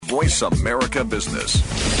Voice America Business.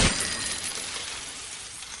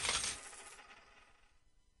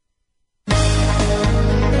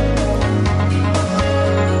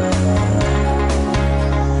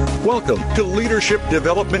 Welcome to Leadership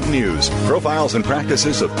Development News, profiles and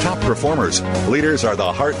practices of top performers. Leaders are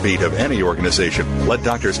the heartbeat of any organization. Let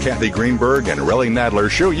Drs. Kathy Greenberg and Relly Nadler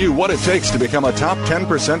show you what it takes to become a top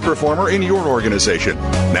 10% performer in your organization.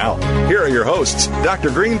 Now, here are your hosts, Dr.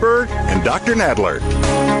 Greenberg and Dr. Nadler.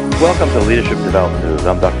 Welcome to Leadership Development News.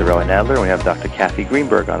 I'm Dr. Relly Nadler, and we have Dr. Kathy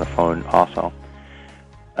Greenberg on the phone also.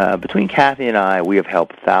 Between Kathy and I, we have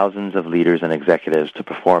helped thousands of leaders and executives to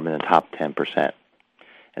perform in the top 10%.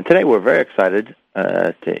 And today we're very excited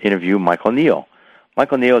to interview Michael Neill.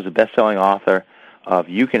 Michael Neill is a best-selling author of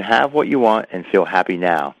You Can Have What You Want and Feel Happy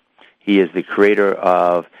Now. He is the creator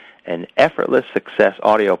of an Effortless Success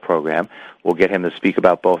audio program. We'll get him to speak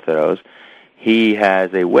about both of those. He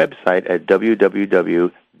has a website at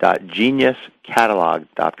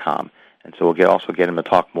www.geniuscatalog.com. And so we'll also get him to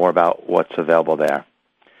talk more about what's available there.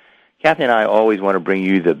 Kathy and I always want to bring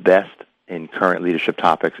you the best in current leadership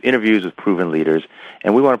topics, interviews with proven leaders,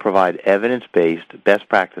 and we want to provide evidence-based best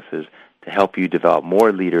practices to help you develop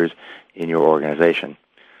more leaders in your organization.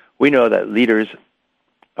 We know that leaders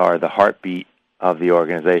are the heartbeat of the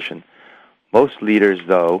organization. Most leaders,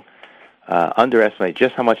 though, underestimate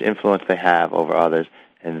just how much influence they have over others,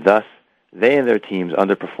 and thus they and their teams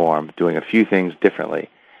underperform. Doing a few things differently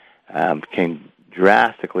can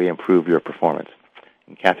drastically improve your performance.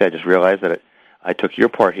 And Kathy, I just realized that I took your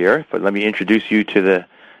part here, but let me introduce you to the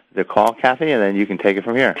call, Kathy, and then you can take it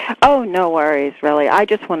from here. Oh, no worries, Relly. I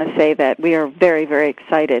just want to say that we are very, very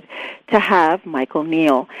excited to have Michael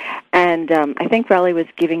Neill. And I think Relly was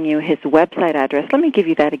giving you his website address. Let me give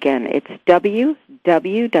you that again. It's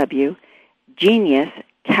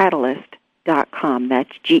www.geniuscatalyst.com.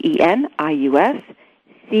 That's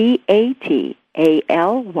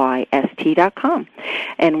GeniusCatalyst.com.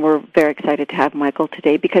 And we're very excited to have Michael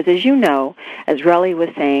today because, as you know, as Relly was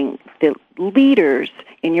saying, the leaders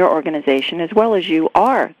in your organization, as well as you,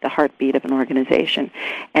 are the heartbeat of an organization.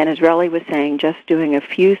 And as Relly was saying, just doing a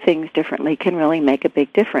few things differently can really make a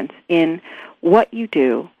big difference in what you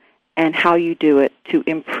do and how you do it to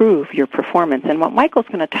improve your performance. And what Michael's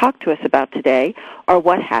going to talk to us about today are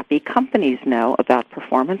what happy companies know about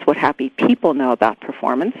performance, what happy people know about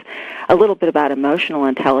performance, a little bit about emotional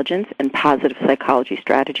intelligence and positive psychology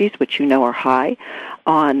strategies, which you know are high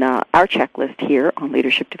on our checklist here on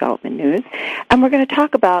Leadership Development News. And we're going to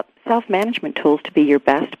talk about self-management tools to be your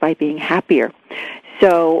best by being happier.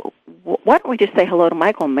 So why don't we just say hello to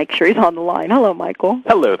Michael and make sure he's on the line. Hello, Michael.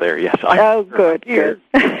 Hello there, yes. Good, good.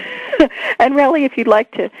 And Relly, if you'd like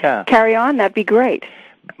to carry on, that'd be great.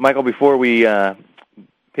 Michael, before we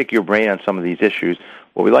pick your brain on some of these issues,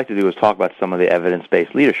 what we like to do is talk about some of the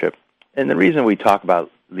evidence-based leadership. And the reason we talk about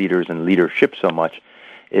leaders and leadership so much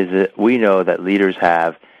is that we know that leaders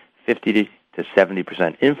have 50 to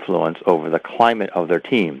 70% influence over the climate of their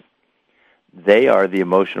team. They are the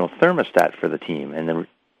emotional thermostat for the team, and the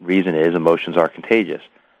reason is emotions are contagious.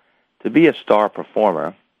 To be a star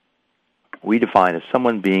performer, we define as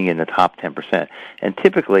someone being in the top 10%. And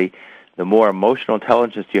typically, the more emotional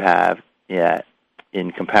intelligence you have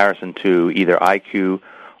in comparison to either IQ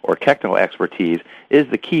or technical expertise is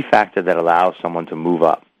the key factor that allows someone to move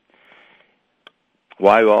up.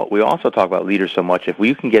 Why we also talk about leaders so much, if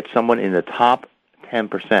we can get someone in the top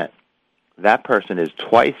 10%, that person is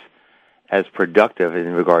twice as productive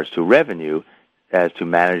in regards to revenue as to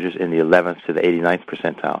managers in the 11th to the 89th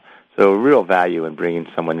percentile. So real value in bringing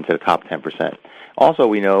someone into the top 10%. Also,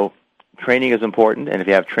 we know training is important, and if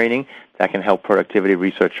you have training, that can help productivity.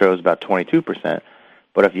 Research shows about 22%.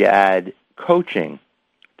 But if you add coaching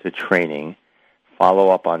to training, follow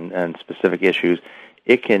up on specific issues,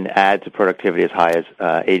 it can add to productivity as high as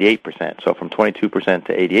 88%. So from 22%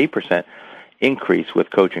 to 88% increase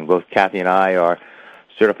with coaching. Both Kathy and I are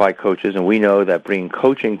certified coaches, and we know that bringing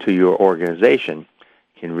coaching to your organization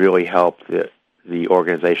can really help the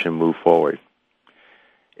organization move forward.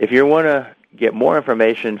 If you want to get more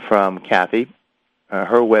information from Kathy,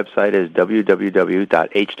 her website is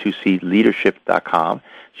www.h2cleadership.com.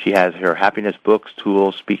 She has her happiness books,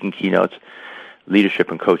 tools, speaking keynotes, leadership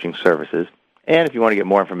and coaching services. And if you want to get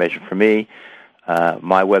more information from me,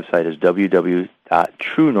 my website is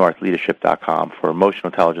www.truenorthleadership.com for emotional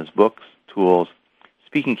intelligence books, tools,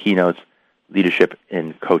 speaking keynotes, leadership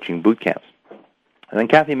and coaching boot camps. And then,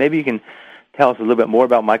 Kathy, maybe you can tell us a little bit more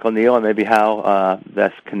about Michael Neill and maybe how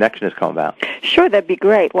this connection has come about. Sure, that'd be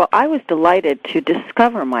great. Well, I was delighted to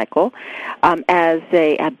discover Michael as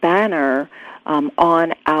a banner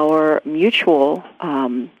on our mutual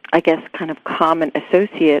kind of common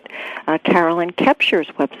associate, Carolyn Kepscher's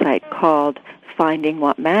website called Finding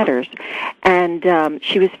What Matters. And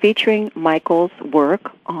she was featuring Michael's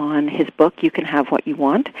work on his book, You Can Have What You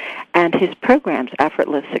Want, and his programs,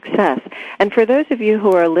 Effortless Success. And for those of you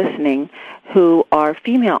who are listening who are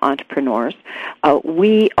female entrepreneurs,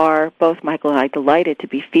 we are, both Michael and I, delighted to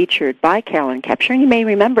be featured by Carolyn Kepscher. And you may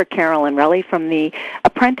remember Carolyn Relly from the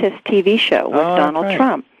Apprentice TV show with Donald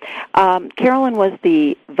Trump. Carolyn was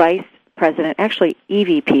the vice president, actually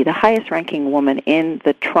EVP, the highest-ranking woman in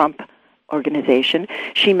the Trump organization.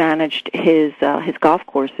 She managed his golf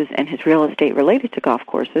courses and his real estate related to golf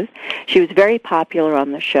courses. She was very popular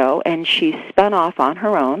on the show, and she spun off on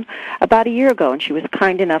her own about a year ago, and she was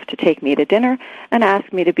kind enough to take me to dinner and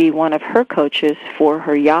ask me to be one of her coaches for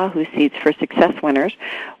her Yahoo Seeds for Success winners,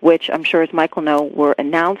 which I'm sure, as Michael knows, were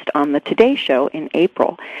announced on the Today Show in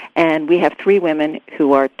April. And we have 3 women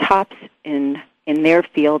who are tops in their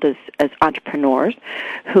field as entrepreneurs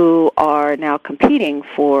who are now competing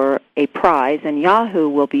for a prize, and Yahoo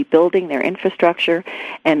will be building their infrastructure,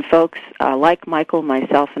 and folks like Michael,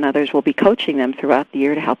 myself, and others will be coaching them throughout the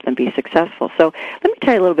year to help them be successful. So let me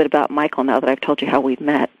tell you a little bit about Michael now that I've told you how we've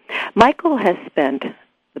met. Michael has spent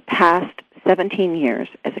the past 17 years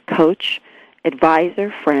as a coach,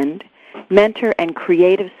 advisor, friend, mentor, and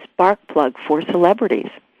creative spark plug for celebrities.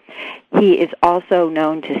 He is also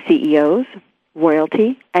known to CEOs,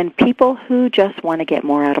 royalty, and people who just want to get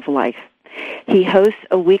more out of life. He hosts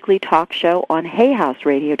a weekly talk show on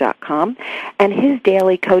HayHouseRadio.com, and his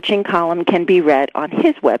daily coaching column can be read on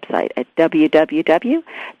his website at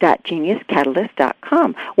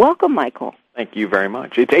www.geniuscatalyst.com. Welcome, Michael. Thank you very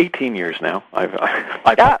much. It's 18 years now. I've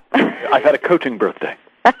had a coaching birthday.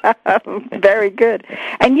 Very good.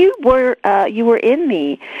 And you were in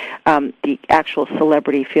the actual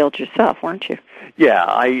celebrity field yourself, weren't you? Yeah,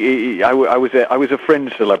 I was a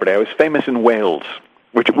fringe celebrity. I was famous in Wales,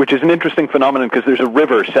 which is an interesting phenomenon because there's a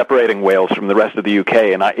river separating Wales from the rest of the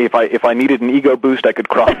UK, and if I needed an ego boost, I could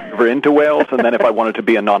cross the river into Wales, and then if I wanted to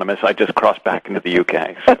be anonymous, I just crossed back into the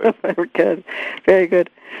UK. So. Very good, very good.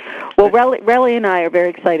 Well, Relly and I are very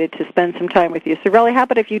excited to spend some time with you. So, Relly, how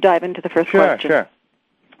about if you dive into the first question? Sure.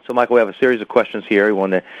 So, Michael, we have a series of questions here. We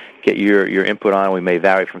want to get your input on. We may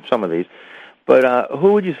vary from some of these, but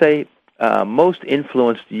who would you say most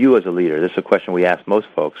influenced you as a leader? This is a question we ask most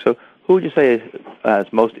folks. So who would you say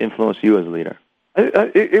has most influenced you as a leader?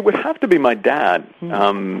 It would have to be my dad,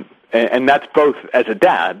 and that's both as a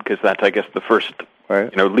dad, because that's, I guess, the first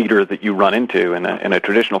leader that you run into in a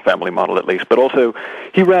traditional family model, at least. But also,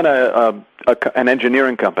 he ran an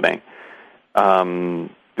engineering company,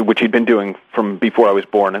 which he'd been doing from before I was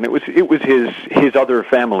born, and it was his other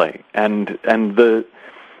family, and the.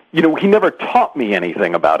 He never taught me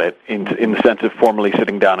anything about it in the sense of formally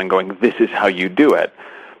sitting down and going, this is how you do it.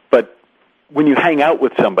 But when you hang out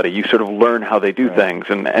with somebody, you sort of learn how they do things.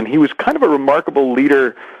 And he was kind of a remarkable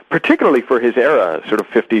leader, particularly for his era, sort of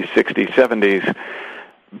 50s, 60s, 70s,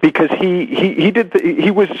 because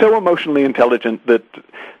he was so emotionally intelligent that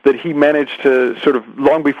he managed to sort of,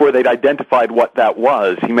 long before they'd identified what that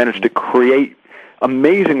was, he managed to create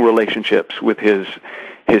amazing relationships with his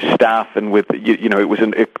staff, and with, it was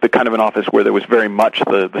the kind of an office where there was very much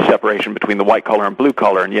the separation between the white collar and blue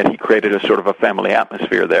collar, and yet he created a sort of a family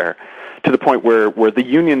atmosphere there, to the point where the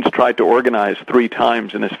unions tried to organize 3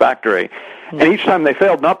 times in his factory, and each time they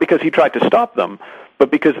failed, not because he tried to stop them, but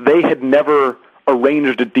because they had never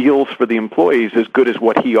arranged deals for the employees as good as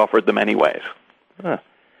what he offered them anyways. Huh.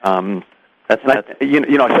 So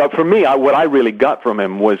for me, what I really got from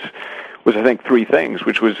him was I think 3 things,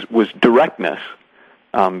 which was directness,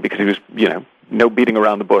 because he was, no beating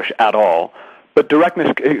around the bush at all, but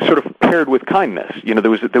directness sort of paired with kindness.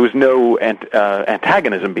 There was no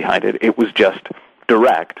antagonism behind it. It was just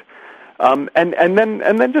direct, and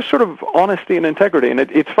then just sort of honesty and integrity. And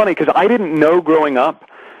it's funny because I didn't know growing up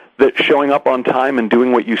that showing up on time and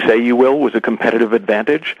doing what you say you will was a competitive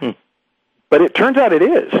advantage, but it turns out it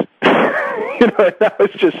is. That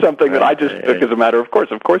was just something that I just took as a matter of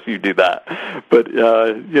course. Of course you do that. But,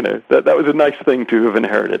 that was a nice thing to have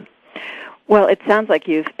inherited. Well, it sounds like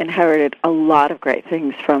you've inherited a lot of great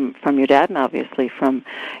things from your dad, and obviously from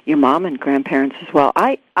your mom and grandparents as well.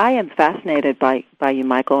 I am fascinated by you,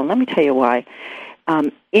 Michael, and let me tell you why.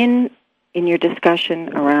 In your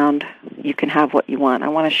discussion around You Can Have What You Want, I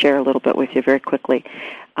want to share a little bit with you very quickly.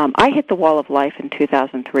 I hit the wall of life in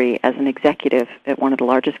 2003 as an executive at one of the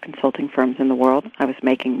largest consulting firms in the world. I was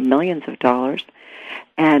making millions of dollars,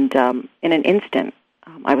 and in an instant,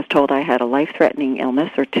 I was told I had a life-threatening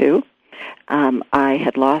illness or 2. I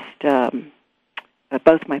had lost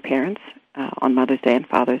both my parents, on Mother's Day and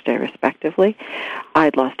Father's Day, respectively.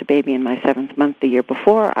 I'd lost a baby in my 7th month the year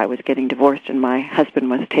before. I was getting divorced, and my husband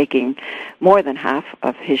was taking more than half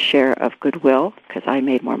of his share of goodwill because I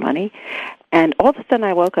made more money. And all of a sudden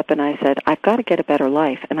I woke up and I said, I've got to get a better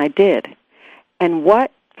life, and I did. And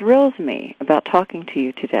what thrills me about talking to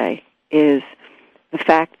you today is the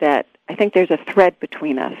fact that I think there's a thread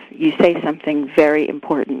between us. You say something very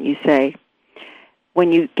important. You say,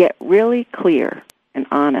 when you get really clear and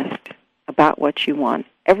honest about what you want,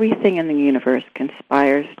 everything in the universe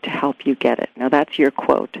conspires to help you get it. Now, that's your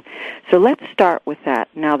quote. So let's start with that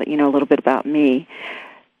now that you know a little bit about me.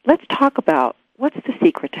 Let's talk about what's the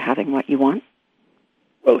secret to having what you want?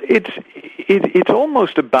 Well, it's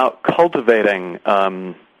almost about cultivating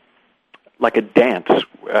like a dance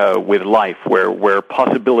with life where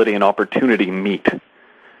possibility and opportunity meet.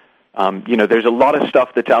 There's a lot of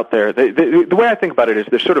stuff that's out there. The way I think about it is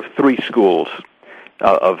there's sort of 3 schools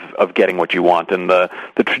of getting what you want, and the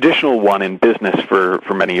traditional one in business for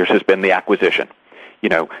many years has been the acquisition.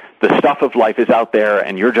 The stuff of life is out there,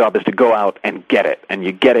 and your job is to go out and get it, and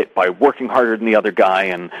you get it by working harder than the other guy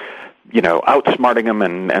and outsmarting them,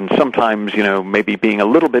 and sometimes, maybe being a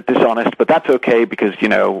little bit dishonest, but that's okay because,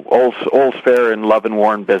 all's fair in love and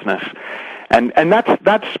war and business. And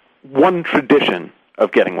that's one tradition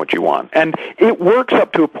of getting what you want. And it works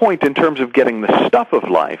up to a point in terms of getting the stuff of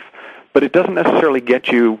life, but it doesn't necessarily get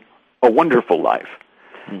you a wonderful life.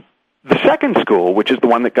 The second school, which is the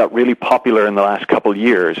one that got really popular in the last couple of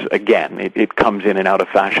years, again, it comes in and out of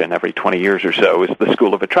fashion every 20 years or so, is the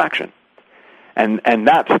school of attraction. And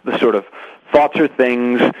that's the sort of thoughts are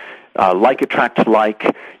things, like attracts like,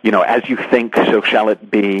 as you think, so shall it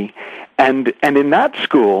be. And in that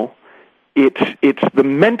school, it's the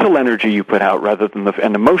mental energy you put out rather than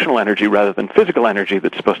and emotional energy rather than physical energy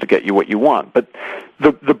that's supposed to get you what you want. But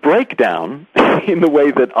the breakdown in the way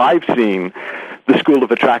that I've seen the school of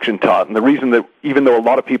attraction taught, and the reason that even though a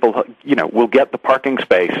lot of people, will get the parking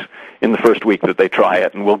space in the first week that they try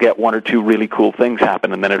it, and will get 1 or 2 really cool things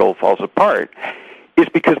happen, and then it all falls apart, is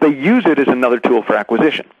because they use it as another tool for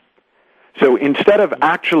acquisition. So instead of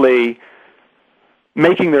actually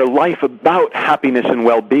making their life about happiness and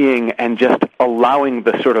well-being and just allowing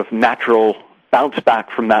the sort of natural bounce back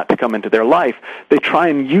from that to come into their life, they try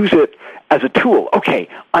and use it as a tool. Okay,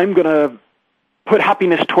 I'm going to put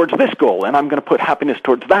happiness towards this goal, and I'm going to put happiness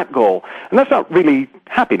towards that goal. And that's not really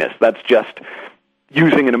happiness. That's just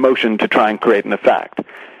using an emotion to try and create an effect.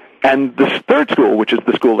 And the third school, which is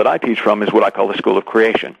the school that I teach from, is what I call the school of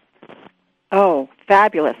creation. Oh,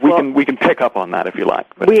 fabulous. We can pick up on that if you like.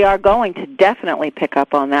 But we are going to definitely pick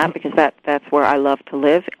up on that because that's where I love to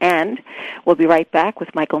live. And we'll be right back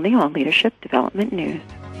with Michael Neill on Leadership Development News.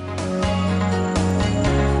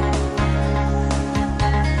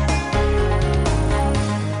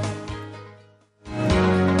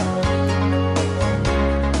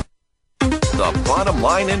 The bottom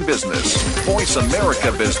line in business. Voice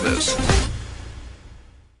America Business.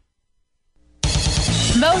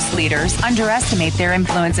 Most leaders underestimate their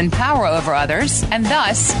influence and power over others and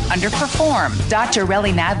thus underperform. Dr.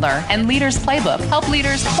 Relly Nadler and Leaders Playbook help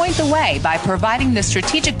leaders point the way by providing the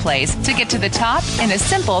strategic plays to get to the top in a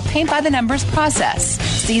simple paint-by-the-numbers process.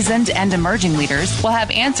 Seasoned and emerging leaders will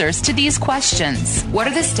have answers to these questions. What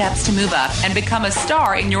are the steps to move up and become a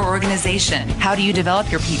star in your organization? How do you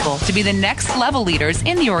develop your people to be the next level leaders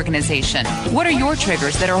in the organization? What are your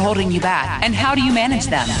triggers that are holding you back, and how do you manage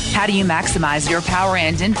them? How do you maximize your power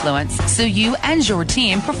and influence so you and your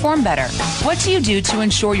team perform better? What do you do to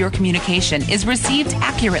ensure your communication is received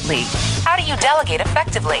accurately? How do you delegate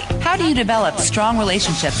effectively? How do you develop strong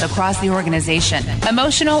relationships across the organization?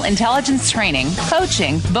 Emotional intelligence training,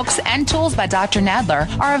 coaching, books, and tools by Dr. Nadler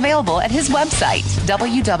are available at his website,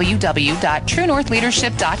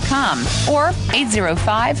 www.truenorthleadership.com or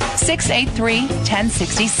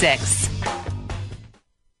 805-683-1066.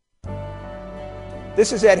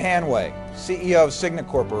 This is Ed Hanway, CEO of Cigna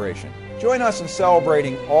Corporation. Join us in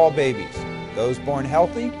celebrating all babies, those born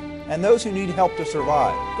healthy and those who need help to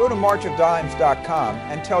survive. Go to marchofdimes.com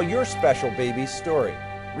and tell your special baby's story.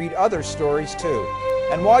 Read other stories too.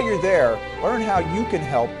 And while you're there, learn how you can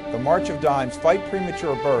help the March of Dimes fight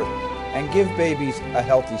premature birth and give babies a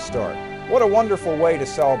healthy start. What a wonderful way to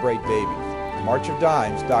celebrate babies.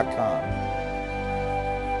 marchofdimes.com.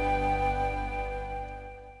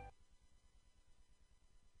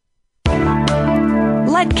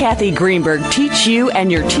 Let Kathy Greenberg teach you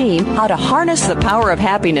and your team how to harness the power of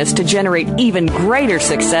happiness to generate even greater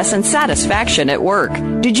success and satisfaction at work.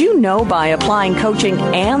 Did you know by applying coaching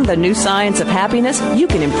and the new science of happiness, you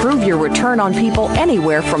can improve your return on people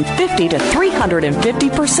anywhere from 50 to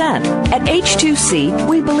 350%? At H2C,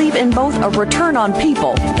 we believe in both a return on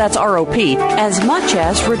people, that's ROP, as much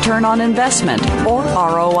as return on investment, or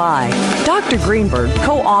ROI. Dr. Greenberg,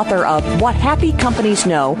 co-author of What Happy Companies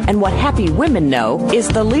Know and What Happy Women Know,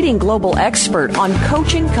 is the leading global expert on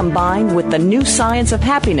coaching combined with the new science of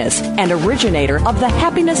happiness and originator of the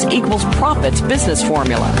Happiness Equals Profits business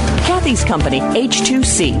formula. Kathy's company,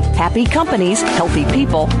 H2C, Happy Companies, Healthy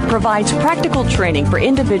People, provides practical training for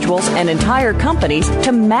individuals and entire companies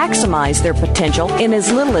to maximize their potential in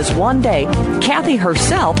as little as 1 day. Kathy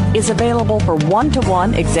herself is available for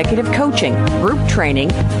one-to-one executive coaching, group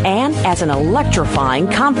training, and as an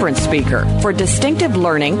electrifying conference speaker for distinctive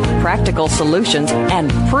learning, practical solutions, and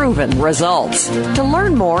proven results. To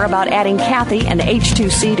learn more about adding Kathy and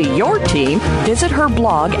H2C to your team, visit her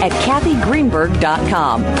blog at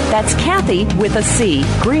kathygreenberg.com. That's Kathy with a C,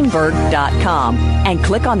 Greenberg.com, and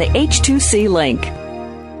click on the H2C link.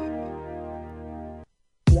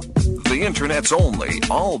 The Internet's only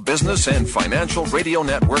all-business and financial radio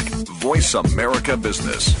network, Voice America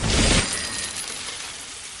Business.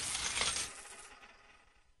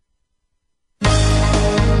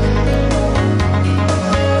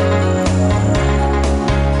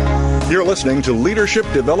 You're listening to Leadership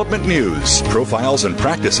Development News, profiles and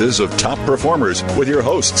practices of top performers with your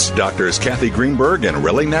hosts, Drs. Kathy Greenberg and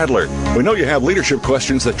Relly Nadler. We know you have leadership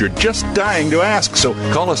questions that you're just dying to ask, so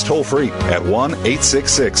call us toll-free at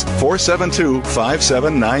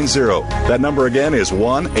 1-866-472-5790. That number again is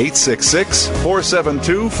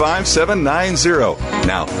 1-866-472-5790.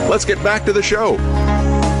 Now, let's get back to the show.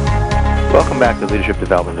 Welcome back to Leadership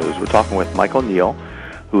Development News. We're talking with Michael Neill,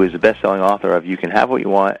 who is the best-selling author of You Can Have What You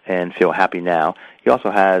Want and Feel Happy Now. He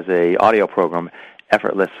also has an audio program,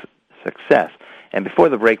 Effortless Success. And before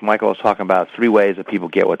the break, Michael was talking about 3 ways that people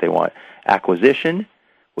get what they want. Acquisition,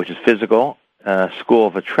 which is physical. School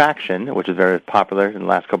of Attraction, which is very popular in the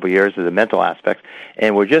last couple of years, is a mental aspect.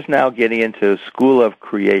 And we're just now getting into School of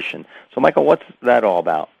Creation. So, Michael, what's that all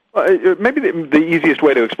about? Maybe the easiest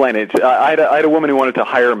way to explain it, I had a woman who wanted to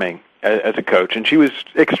hire me as a coach, and she was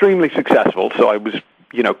extremely successful, so I was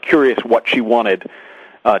curious what she wanted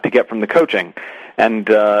to get from the coaching. And,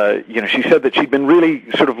 she said that she'd been really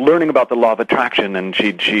sort of learning about the law of attraction, and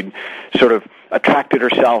she'd sort of attracted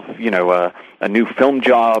herself, a new film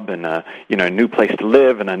job and, a new place to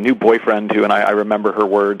live and a new boyfriend who, and I remember her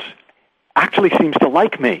words, actually seems to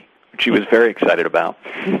like me, which she was very excited about.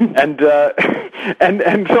 And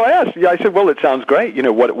so I asked, I said, well, it sounds great.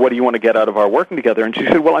 What do you want to get out of our working together? And she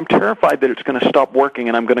said, well, I'm terrified that it's going to stop working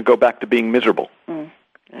and I'm going to go back to being miserable.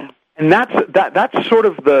 Yeah. And that's sort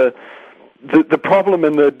of the problem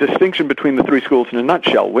and the distinction between the 3 schools in a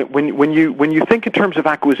nutshell. When you think in terms of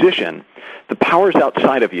acquisition, the power's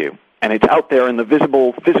outside of you, and it's out there in the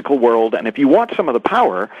visible physical world. And if you want some of the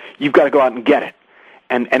power, you've got to go out and get it.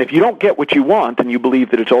 And if you don't get what you want and you believe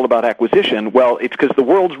that it's all about acquisition, well, it's because the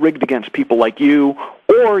world's rigged against people like you,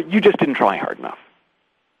 or you just didn't try hard enough.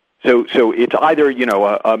 So it's either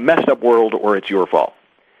a messed up world or it's your fault.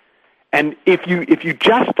 And if you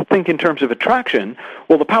just think in terms of attraction,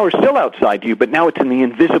 well, the power's still outside you, but now it's in the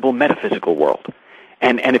invisible metaphysical world.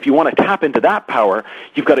 And if you want to tap into that power,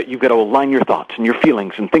 you've got to align your thoughts and your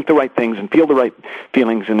feelings and think the right things and feel the right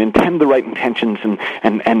feelings and intend the right intentions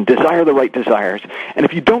and desire the right desires. And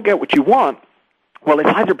if you don't get what you want, well, it's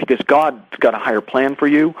either because God's got a higher plan for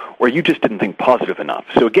you or you just didn't think positive enough.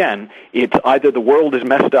 So again, it's either the world is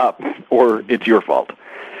messed up or it's your fault.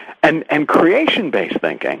 And creation-based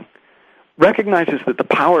thinking recognizes that the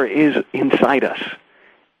power is inside us.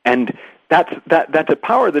 And that's a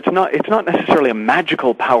power it's not necessarily a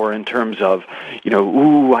magical power in terms of,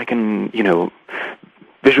 I can,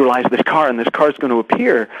 visualize this car and this car's going to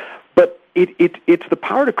appear, but it's the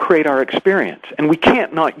power to create our experience, and we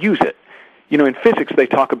can't not use it. In physics, they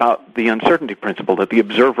talk about the uncertainty principle, that the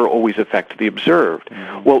observer always affects the observed.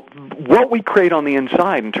 Mm-hmm. Well, what we create on the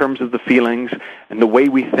inside in terms of the feelings and the way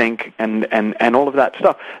we think and all of that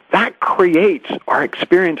stuff, that creates our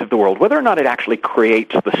experience of the world. Whether or not it actually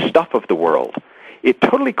creates the stuff of the world, it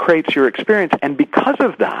totally creates your experience. And because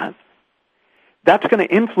of that, that's going to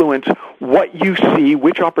influence what you see,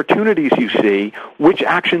 which opportunities you see, which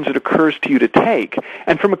actions it occurs to you to take.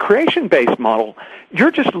 And from a creation-based model, you're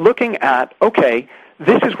just looking at, okay,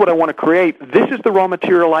 this is what I want to create. This is the raw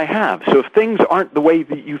material I have. So if things aren't the way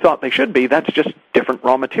that you thought they should be, that's just different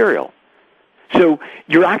raw material. So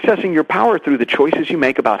you're accessing your power through the choices you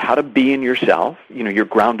make about how to be in yourself, your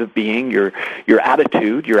ground of being, your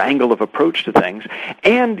attitude, your angle of approach to things,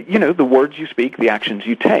 and, the words you speak, the actions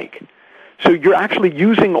you take. So you're actually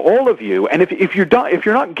using all of you, and if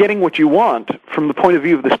you're not getting what you want from the point of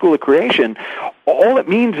view of the School of Creation, all it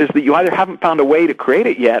means is that you either haven't found a way to create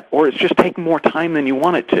it yet, or it's just taking more time than you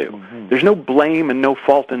want it to. Mm-hmm. There's no blame and no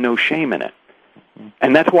fault and no shame in it. Mm-hmm.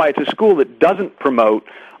 And that's why it's a school that doesn't promote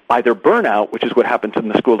either burnout, which is what happens in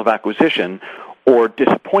the School of Acquisition, or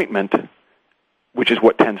disappointment, which is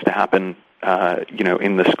what tends to happen,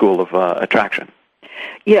 in the School of Attraction.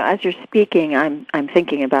 As you're speaking, I'm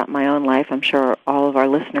thinking about my own life. I'm sure all of our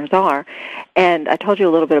listeners are. And I told you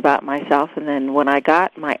a little bit about myself, and then when I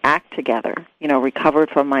got my act together, recovered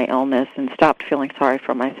from my illness and stopped feeling sorry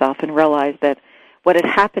for myself and realized that what had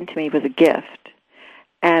happened to me was a gift,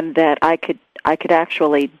 and that I could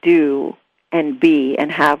actually do and be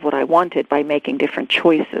and have what I wanted by making different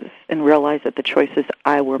choices, and realize that the choices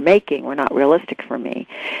I were making were not realistic for me.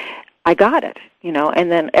 I got it,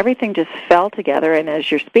 and then everything just fell together, and as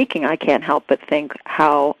you're speaking, I can't help but think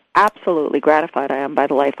how absolutely gratified I am by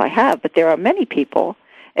the life I have. But there are many people,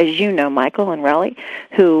 as you know, Michael and Relly,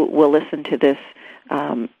 who will listen to this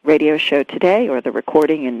radio show today or the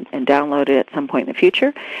recording and download it at some point in the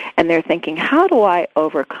future, and they're thinking, how do I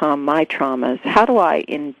overcome my traumas? How do I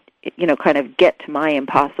kind of get to my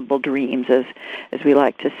impossible dreams, as we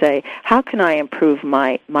like to say? How can I improve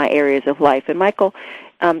my areas of life? And Michael,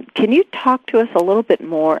 can you talk to us a little bit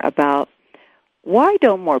more about why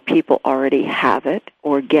don't more people already have it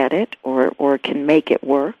or get it or can make it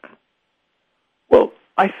work? Well,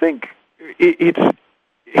 I think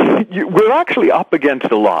we're actually up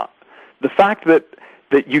against a lot. The fact that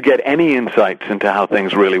you get any insights into how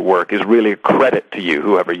things really work is really a credit to you,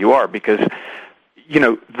 whoever you are, because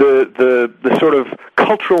the sort of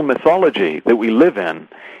cultural mythology that we live in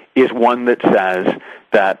is one that says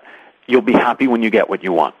that you'll be happy when you get what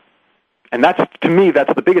you want. And to me,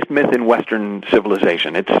 that's the biggest myth in Western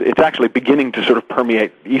civilization. It's actually beginning to sort of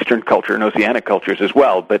permeate Eastern culture and Oceanic cultures as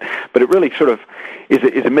well, but it really sort of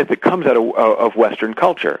is a myth that comes out of Western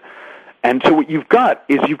culture. And so what you've got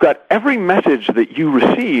every message that you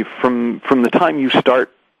receive from the time you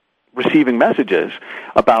start receiving messages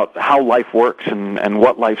about how life works and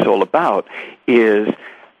what life's all about is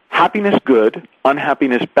happiness good,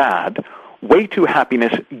 unhappiness bad, way to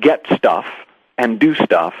happiness get stuff and do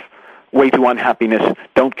stuff, way to unhappiness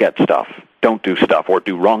don't get stuff, don't do stuff, or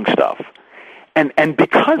do wrong stuff. And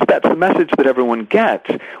because that's the message that everyone gets,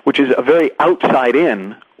 which is a very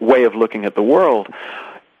outside-in way of looking at the world,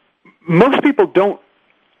 most people don't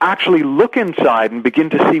actually look inside and begin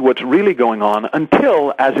to see what's really going on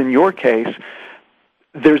until, as in your case,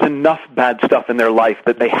 there's enough bad stuff in their life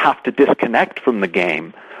that they have to disconnect from the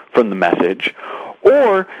game, from the message,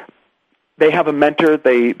 or they have a mentor,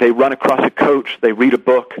 they run across a coach, they read a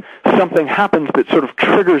book, something happens that sort of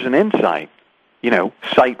triggers an insight,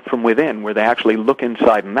 sight from within, where they actually look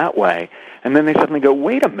inside in that way, and then they suddenly go,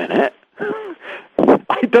 wait a minute,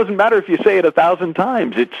 it doesn't matter if you say it 1,000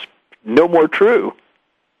 times, it's no more true.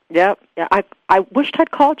 Yep. Yeah, I wished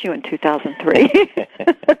I'd called you in 2003.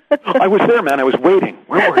 I was there, man. I was waiting.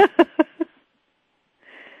 Where were you?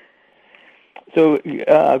 So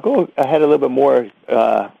go ahead a little bit more,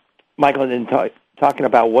 Michael, and talking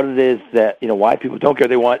about what it is that, why people don't get what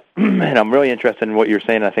they want. And I'm really interested in what you're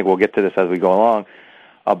saying. I think we'll get to this as we go along,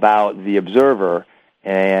 about the observer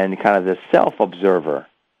and kind of the self-observer.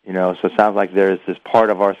 So it sounds like there's this part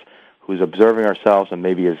of us who's observing ourselves and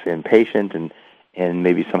maybe is impatient and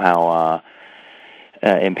maybe somehow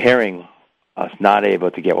impairing us not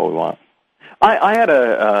able to get what we want. I had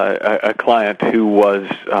a client who was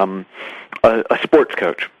a sports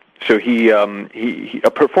coach. So he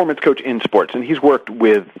a performance coach in sports, and he's worked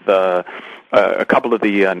with a couple of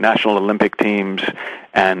the national Olympic teams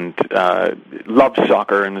and loves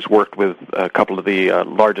soccer, and has worked with a couple of the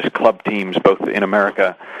largest club teams both in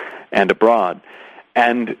America and abroad.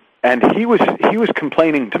 And he was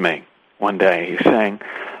complaining to me one day. He's saying,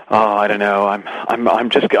 "Oh, I don't know. I'm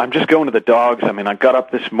just going to the dogs. I mean, I got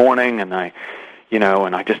up this morning and I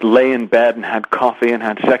just lay in bed and had coffee and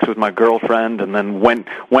had sex with my girlfriend, and then went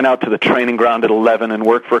out to the training ground at 11 and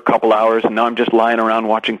worked for a couple hours, and now I'm just lying around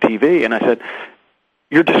watching TV." And I said,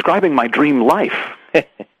 "You're describing my dream life."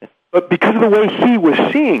 But because of the way he was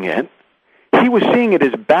seeing it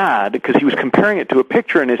as bad because he was comparing it to a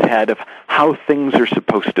picture in his head of how things are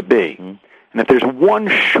supposed to be. Mm-hmm. And if there's one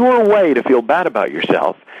sure way to feel bad about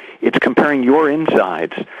yourself, it's comparing your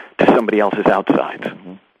insides to somebody else's outsides.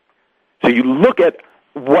 Mm-hmm. So you look at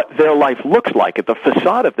what their life looks like, at the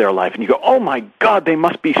facade of their life, and you go, oh my God, they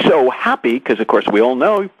must be so happy, because of course we all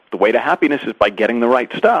know the way to happiness is by getting the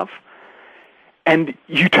right stuff. And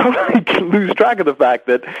you totally lose track of the fact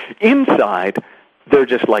that inside, they're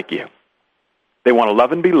just like you. They want to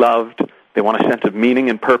love and be loved. They want a sense of meaning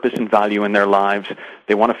and purpose and value in their lives.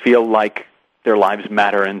 They want to feel like their lives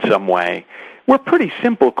matter in some way. We're pretty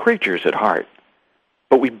simple creatures at heart.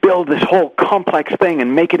 But we build this whole complex thing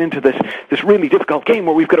and make it into this really difficult game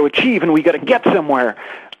where we've got to achieve and we've got to get somewhere.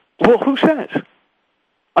 Well, who says?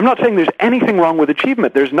 I'm not saying there's anything wrong with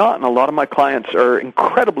achievement. There's not, and a lot of my clients are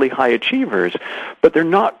incredibly high achievers, but they're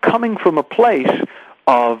not coming from a place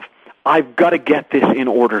of, I've got to get this in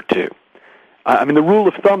order to. I mean, the rule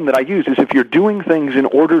of thumb that I use is if you're doing things in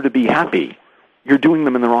order to be happy, you're doing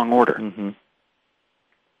them in the wrong order. Mm-hmm.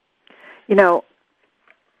 You know,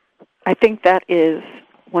 I think that is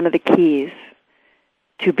one of the keys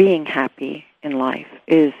to being happy in life,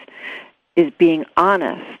 is being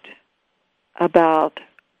honest about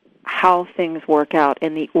how things work out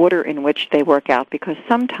and the order in which they work out, because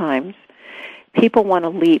sometimes people want to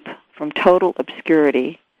leap from total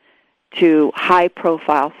obscurity to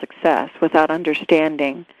high-profile success without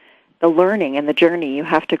understanding the learning and the journey you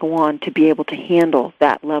have to go on to be able to handle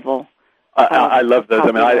that level. I love those.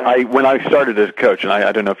 I mean, I when I started as a coach, and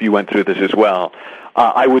I don't know if you went through this as well,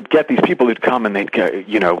 I would get these people who'd come and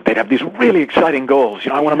they'd have these really exciting goals.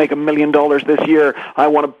 I want to make $1 million this year. I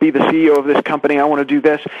want to be the CEO of this company. I want to do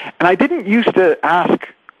this. And I didn't used to ask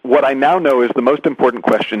what I now know is the most important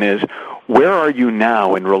question is, where are you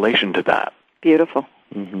now in relation to that? Beautiful.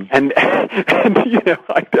 Mm-hmm. And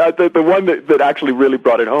the one that actually really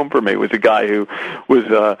brought it home for me was a guy who was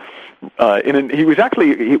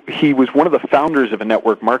he was one of the founders of a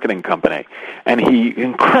network marketing company, and he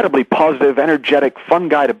incredibly positive, energetic, fun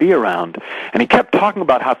guy to be around. And he kept talking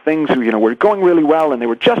about how things were going really well, and they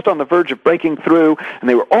were just on the verge of breaking through, and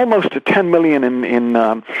they were almost to $10 million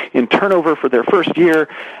in turnover for their first year.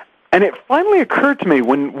 And it finally occurred to me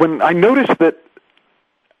when I noticed that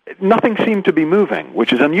nothing seemed to be moving,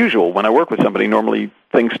 which is unusual. When I work with somebody, normally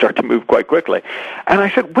things start to move quite quickly. And I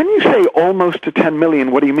said, when you say almost to 10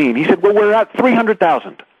 million, what do you mean? He said, well, we're at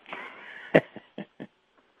 300,000.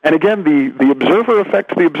 And again, the observer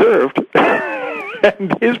affects the observed.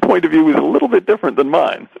 And his point of view was a little bit different than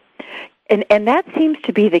mine. And that seems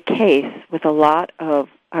to be the case with a lot of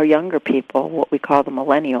our younger people, what we call the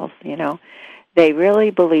millennials, They really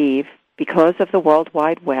believe, because of the World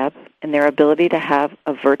Wide Web and their ability to have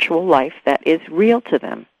a virtual life that is real to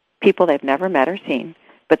them, people they've never met or seen,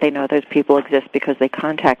 but they know those people exist because they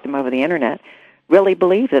contact them over the Internet, really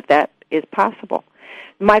believe that is possible.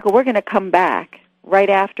 Michael, we're going to come back right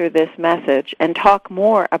after this message and talk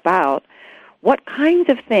more about what kinds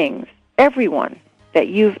of things everyone that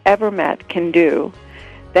you've ever met can do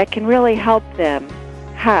that can really help them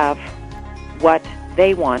have what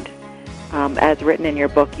they want. As written in your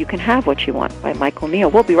book, You Can Have What You Want by Michael Neill.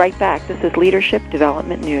 We'll be right back. This is Leadership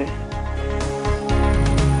Development News.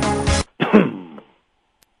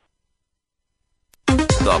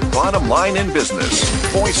 The bottom line in business.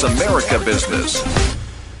 Voice America Business.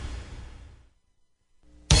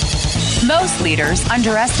 Most leaders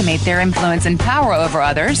underestimate their influence and power over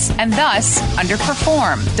others and thus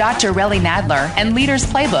underperform. Dr. Relly Nadler and Leaders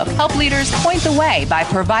Playbook help leaders point the way by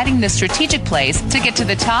providing the strategic plays to get to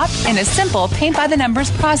the top in a simple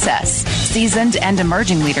paint-by-the-numbers process. Seasoned and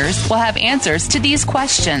emerging leaders will have answers to these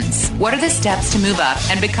questions. What are the steps to move up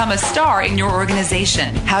and become a star in your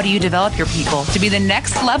organization? How do you develop your people to be the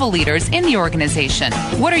next level leaders in the organization?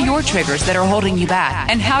 What are your triggers that are holding you back,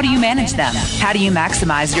 and how do you manage them? How do you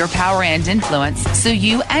maximize your power and influence so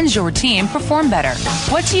you and your team perform better?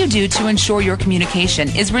 What do you do to ensure your communication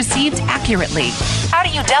is received accurately? How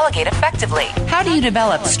do you delegate effectively? How do you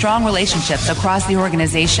develop strong relationships across the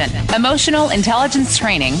organization? Emotional intelligence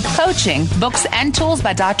training, coaching, books, and tools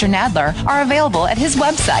by Dr. Nadler are available at his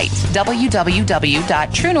website,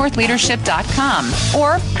 www.truenorthleadership.com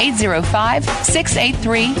or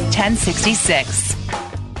 805-683-1066.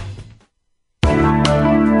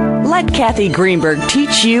 Let Kathy Greenberg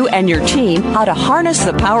teach you and your team how to harness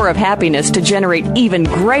the power of happiness to generate even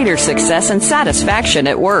greater success and satisfaction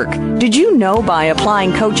at work. Did you know by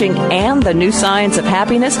applying coaching and the new science of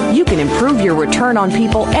happiness, you can improve your return on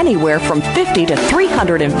people anywhere from 50 to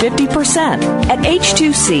 350%? At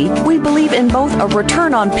H2C, we believe in both a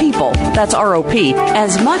return on people, that's ROP,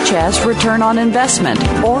 as much as return on investment,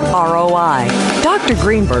 or ROI. Dr.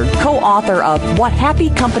 Greenberg, co-author of What Happy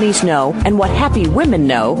Companies Know and What Happy Women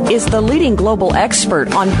Know, is the leading global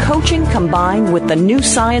expert on coaching combined with the new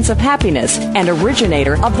science of happiness and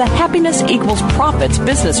originator of the Happiness Equals Profits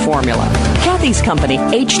business formula. Kathy's company,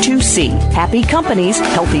 H2C, Happy Companies,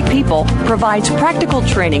 Healthy People, provides practical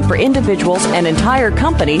training for individuals and entire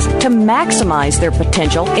companies to maximize their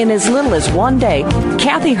potential in as little as 1 day.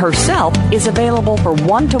 Kathy herself is available for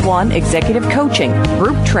one-to-one executive coaching,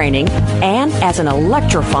 group training, and as an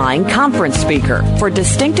electrifying conference speaker for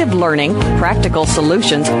distinctive learning, practical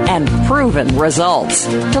solutions, and proven results.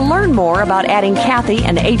 To learn more about adding Kathy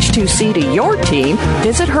and H2C to your team,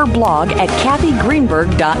 visit her blog at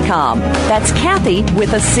KathyGreenberg.com. That's Kathy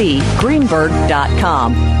with a C,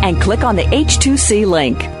 Greenberg.com, and click on the H2C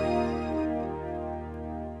link.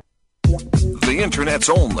 The Internet's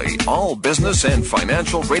only all-business and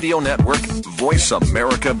financial radio network, Voice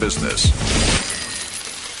America Business.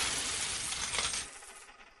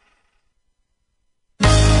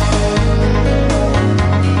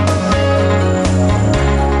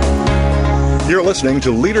 You're listening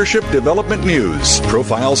to Leadership Development News,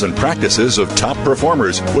 profiles and practices of top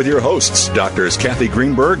performers with your hosts, Drs. Kathy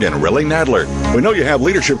Greenberg and Relly Nadler. We know you have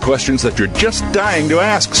leadership questions that you're just dying to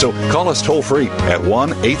ask, so call us toll-free at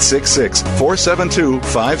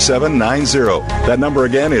 1-866-472-5790. That number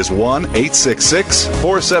again is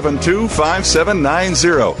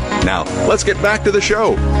 1-866-472-5790. Now, let's get back to the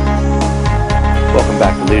show. Welcome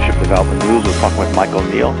back to Leadership Development News. We're talking with Michael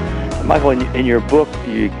Neill. Michael, in your book,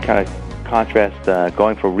 you kind of contrast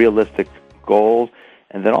going for realistic goals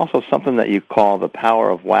and then also something that you call the power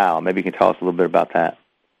of wow. Maybe you can tell us a little bit about that.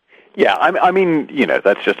 Yeah, I mean,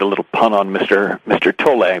 that's just a little pun on Mr.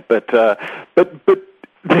 Tolle, but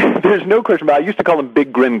there's no question about it. I used to call them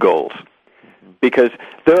big grin goals because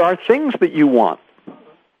there are things that you want.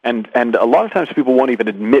 And a lot of times people won't even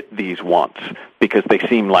admit these wants because they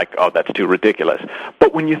seem like, oh, that's too ridiculous.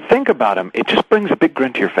 But when you think about them, it just brings a big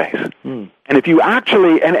grin to your face. And if you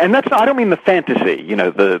actually, and that's not, I don't mean the fantasy,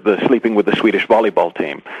 the sleeping with the Swedish volleyball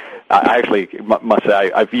team. I actually must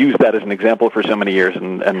say I've used that as an example for so many years,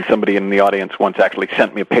 and somebody in the audience once actually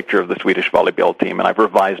sent me a picture of the Swedish volleyball team, and I've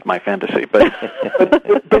revised my fantasy. But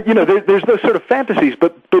there's those sort of fantasies,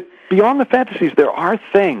 but beyond the fantasies, there are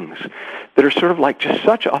things that are sort of like just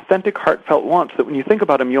such authentic, heartfelt wants that when you think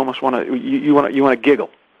about them, you almost want to you want to giggle.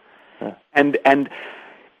 Yeah. And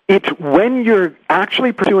it's when you're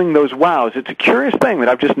actually pursuing those wows. It's a curious thing that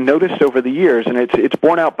I've just noticed over the years, and it's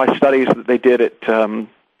borne out by studies that they did at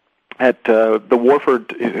the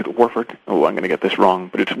Warford. Oh, I'm going to get this wrong,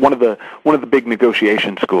 but it's one of the big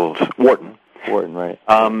negotiation schools, Wharton, right?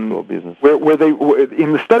 School of Business. Where they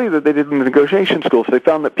in the study that they did in the negotiation schools, they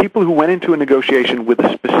found that people who went into a negotiation with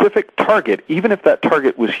a specific target, even if that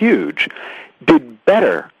target was huge, did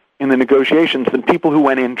better in the negotiations than people who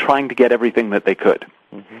went in trying to get everything that they could.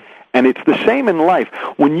 Mm-hmm. And it's the same in life.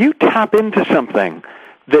 When you tap into something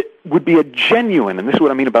that would be a genuine, and this is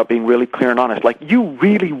what I mean about being really clear and honest, like you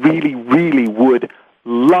really, really, really would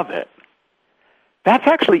love it, that's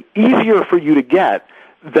actually easier for you to get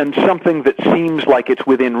than something that seems like it's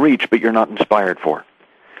within reach but you're not inspired for.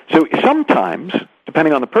 So sometimes,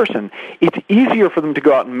 depending on the person, it's easier for them to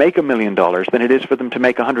go out and make $1 million than it is for them to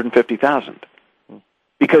make $150,000.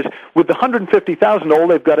 Because with the $150,000, all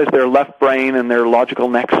they've got is their left brain and their logical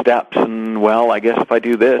next steps, and, well, I guess if I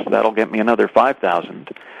do this, that'll get me another $5,000.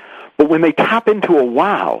 But when they tap into a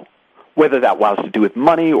wow, whether that wow is to do with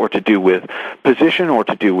money or to do with position or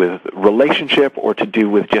to do with relationship or to do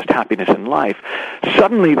with just happiness in life,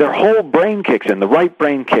 suddenly their whole brain kicks in, the right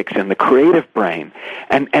brain kicks in, the creative brain,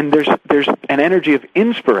 and there's an energy of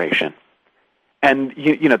inspiration. And,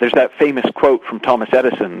 there's that famous quote from Thomas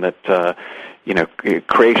Edison that,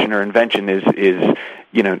 creation or invention is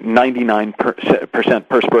 99%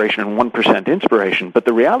 perspiration and 1% inspiration. But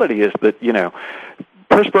the reality is that,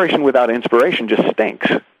 perspiration without inspiration just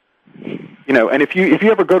stinks. And if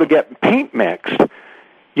you ever go to get paint mixed,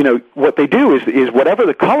 what they do is whatever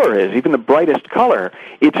the color is, even the brightest color,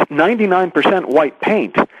 it's 99% white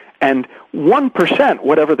paint and 1%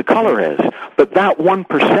 whatever the color is. But that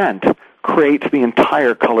 1% creates the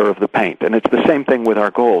entire color of the paint. And it's the same thing with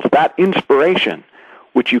our goals. That inspiration,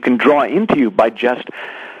 which you can draw into you by just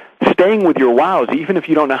staying with your wows, even if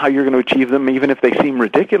you don't know how you're going to achieve them, even if they seem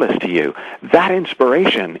ridiculous to you, that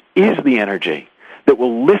inspiration is the energy that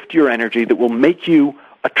will lift your energy, that will make you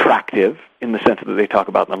attractive in the sense that they talk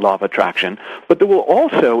about in the law of attraction, but that will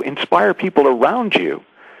also inspire people around you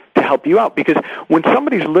to help you out. Because when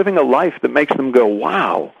somebody's living a life that makes them go,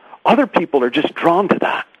 wow, other people are just drawn to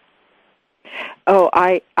that. Oh,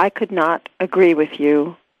 I could not agree with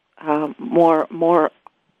you more,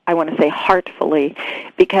 I want to say heartfully,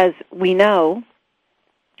 because we know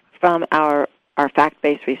from our fact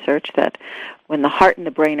fact-based research that when the heart and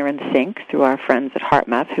the brain are in sync, through our friends at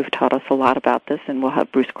HeartMath who've taught us a lot about this, and we'll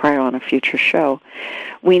have Bruce Cryer on a future show,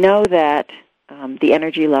 we know that the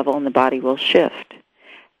energy level in the body will shift.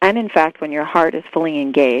 And in fact, when your heart is fully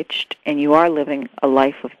engaged and you are living a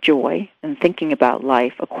life of joy and thinking about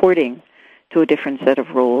life according to a different set of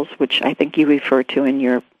rules, which I think you refer to in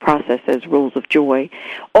your process as rules of joy,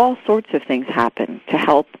 all sorts of things happen to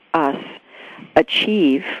help us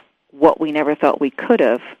achieve what we never thought we could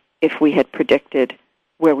have if we had predicted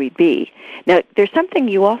where we'd be. Now, there's something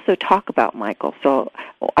you also talk about, Michael, so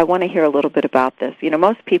I want to hear a little bit about this. You know,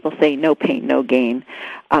 most people say no pain, no gain.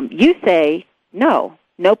 You say no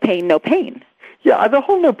pain, no pain. Yeah, the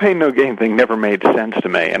whole no pain, no gain thing never made sense to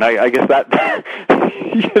me, and I guess that,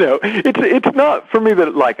 it's not for me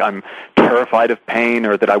that, like, I'm terrified of pain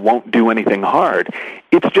or that I won't do anything hard.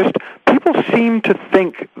 It's just people seem to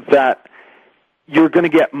think that you're going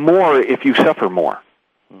to get more if you suffer more.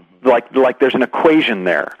 Like there's an equation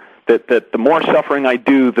there, that the more suffering I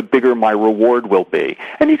do, the bigger my reward will be.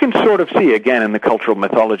 And you can sort of see, again, in the cultural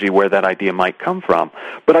mythology where that idea might come from.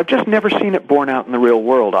 But I've just never seen it borne out in the real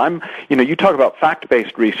world. You talk about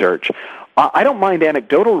fact-based research. I don't mind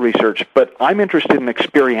anecdotal research, but I'm interested in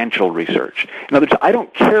experiential research. In other words, I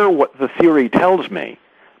don't care what the theory tells me,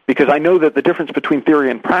 because I know that the difference between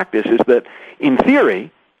theory and practice is that in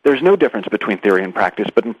theory, there's no difference between theory and practice,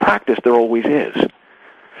 but in practice there always is.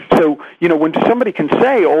 So, when somebody can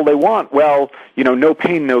say all they want, well, no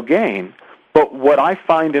pain, no gain, but what I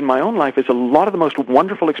find in my own life is a lot of the most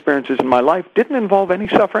wonderful experiences in my life didn't involve any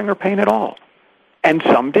suffering or pain at all. And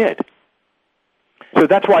some did. So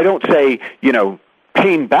that's why I don't say,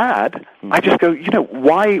 pain bad. I just go,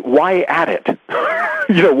 why add it?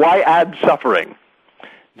 Why add suffering?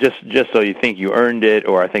 Just so you think you earned it,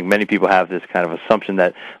 or I think many people have this kind of assumption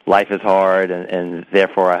that life is hard, and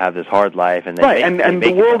therefore I have this hard life. And right, and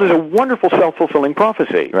the world is a wonderful self-fulfilling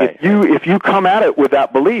prophecy. Right. If you come at it with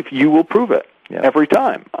that belief, you will prove it every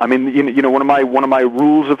time. I mean, one of my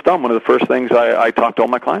rules of thumb, one of the first things I talk to all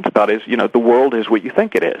my clients about is, the world is what you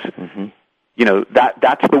think it is. Mm-hmm.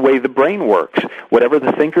 That's the way the brain works. Whatever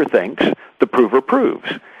the thinker thinks, the prover proves.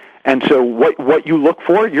 And so what you look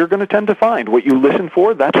for, you're going to tend to find. What you listen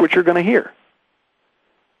for, that's what you're going to hear.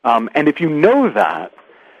 And if you know that,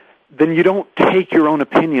 then you don't take your own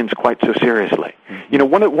opinions quite so seriously.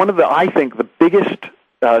 Mm-hmm. One of the, I think, the biggest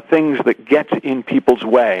things that gets in people's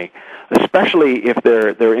way, especially if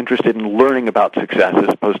they're interested in learning about success as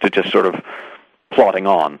opposed to just sort of plodding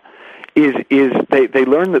on, is they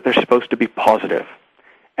learn that they're supposed to be positive.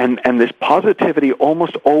 And this positivity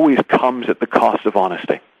almost always comes at the cost of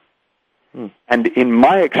honesty. And in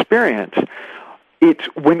my experience, it's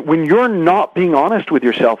when you're not being honest with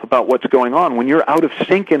yourself about what's going on, when you're out of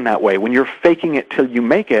sync in that way, when you're faking it till you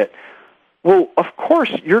make it, well, of course,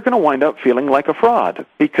 you're going to wind up feeling like a fraud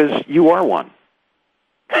because you are one.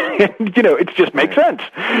 It just makes sense.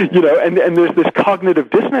 And there's this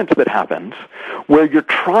cognitive dissonance that happens where you're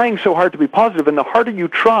trying so hard to be positive, and the harder you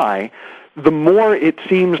try, the more it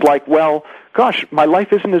seems like, well, gosh, my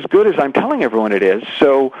life isn't as good as I'm telling everyone it is,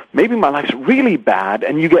 so maybe my life's really bad,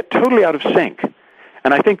 and you get totally out of sync.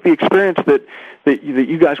 And I think the experience that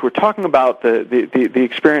you guys were talking about, the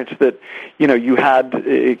experience that you had,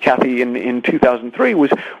 Kathy, in 2003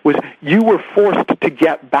 was you were forced to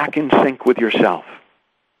get back in sync with yourself.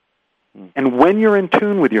 And when you're in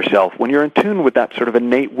tune with yourself, when you're in tune with that sort of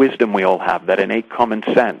innate wisdom we all have, that innate common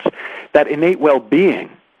sense, that innate well-being,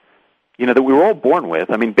 that we were all born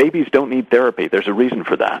with. I mean, babies don't need therapy. There's a reason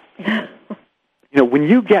for that. When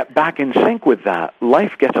you get back in sync with that,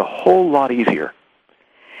 life gets a whole lot easier.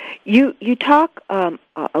 You talk a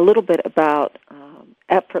little bit about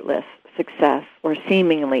effortless success, or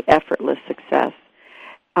seemingly effortless success.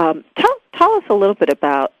 Tell us a little bit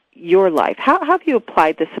about your life. How have you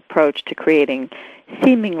applied this approach to creating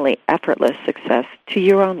seemingly effortless success to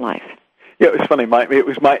your own life? Yeah, it was funny. It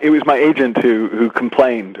was my agent who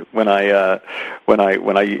complained when I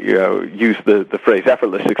used the phrase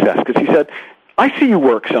effortless success, because he said, "I see you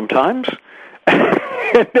work sometimes."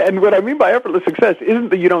 And what I mean by effortless success isn't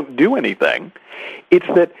that you don't do anything; it's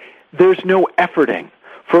that there's no efforting.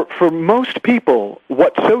 For most people,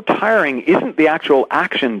 what's so tiring isn't the actual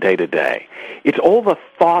action day to day. It's all the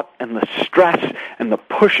thought and the stress and the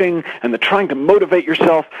pushing and the trying to motivate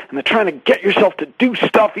yourself and the trying to get yourself to do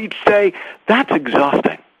stuff each day. That's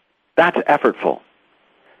exhausting. That's effortful.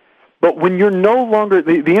 But when you're no longer,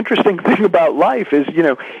 the interesting thing about life is,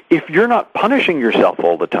 if you're not punishing yourself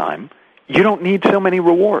all the time, you don't need so many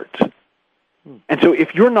rewards. And so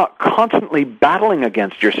if you're not constantly battling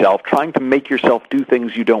against yourself, trying to make yourself do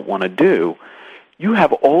things you don't want to do, you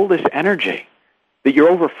have all this energy that you're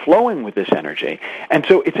overflowing with this energy. And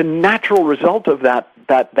so it's a natural result of that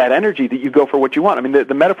energy that you go for what you want. I mean,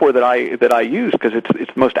 the metaphor that I use, because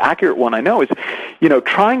it's the most accurate one I know, is,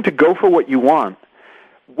 trying to go for what you want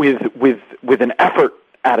with an effort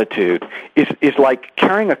attitude is like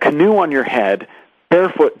carrying a canoe on your head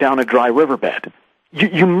barefoot down a dry riverbed.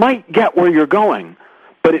 You might get where you're going,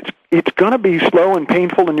 but it's going to be slow and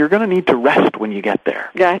painful, and you're going to need to rest when you get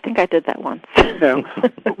there. Yeah, I think I did that once.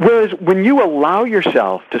 Whereas when you allow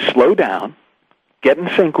yourself to slow down, get in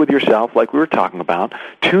sync with yourself, like we were talking about,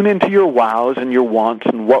 tune into your wows and your wants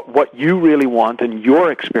and what you really want and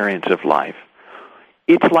your experience of life,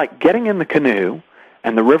 it's like getting in the canoe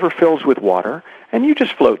and the river fills with water and you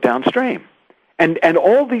just float downstream. And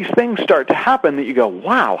all these things start to happen that you go,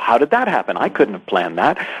 wow, how did that happen? I couldn't have planned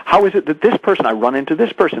that. How is it that this person, I run into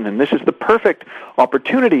this person, and this is the perfect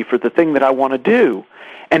opportunity for the thing that I want to do?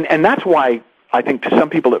 And that's why I think to some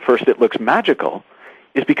people at first it looks magical,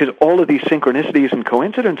 is because all of these synchronicities and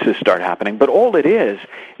coincidences start happening, but all it is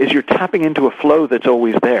you're tapping into a flow that's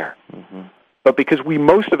always there. Mm-hmm. But because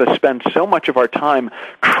most of us spend so much of our time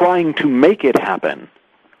trying to make it happen,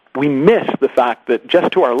 we miss the fact that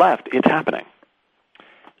just to our left, it's happening.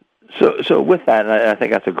 So with that, and I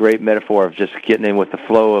think that's a great metaphor of just getting in with the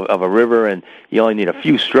flow of a river, and you only need a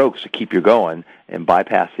few strokes to keep you going and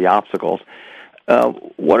bypass the obstacles.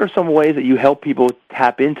 What are some ways that you help people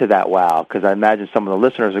tap into that wow? Because I imagine some of the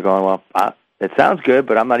listeners are going, well, it sounds good,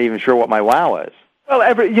 but I'm not even sure what my wow is. Well,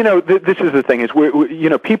 this is the thing, is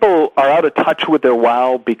people are out of touch with their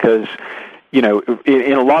wow because, in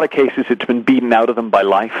a lot of cases it's been beaten out of them by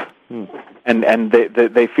life. And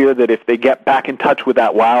they fear that if they get back in touch with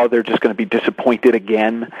that wow, they're just going to be disappointed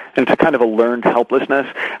again. And it's a kind of a learned helplessness.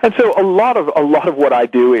 And so a lot of what I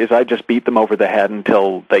do is I just beat them over the head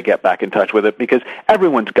until they get back in touch with it, because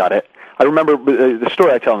everyone's got it. I remember the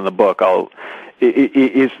story I tell in the book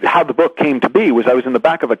is how the book came to be. Was I was in the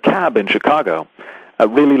back of a cab in Chicago,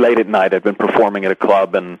 really late at night. I'd been performing at a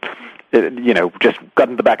club, and just got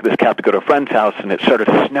in the back of this cab to go to a friend's house, and it started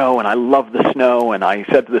to snow, and I love the snow, and I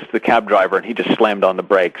said this to the cab driver, and he just slammed on the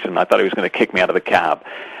brakes, and I thought he was going to kick me out of the cab.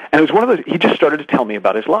 And it was one of those, he just started to tell me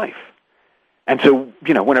about his life. And so,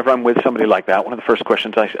 whenever I'm with somebody like that, one of the first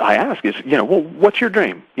questions I ask is, well, what's your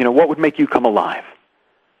dream? What would make you come alive?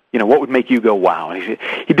 What would make you go, wow? And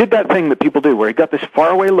he did that thing that people do, where he got this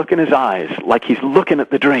faraway look in his eyes, like he's looking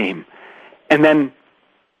at the dream, and then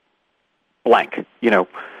blank,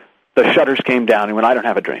 the shutters came down, and went, I don't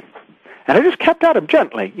have a dream. And I just kept at him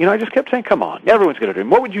gently. I just kept saying, come on, everyone's got a dream.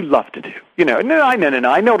 What would you love to do? No, I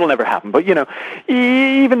know it'll never happen. But,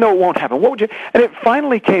 even though it won't happen, what would you? And it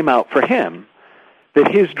finally came out for him that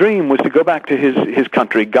his dream was to go back to his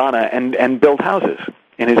country, Ghana, and build houses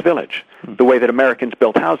in his village, the way that Americans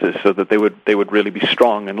built houses, so that they would really be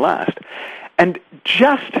strong and last. And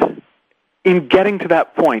just in getting to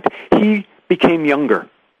that point, he became younger.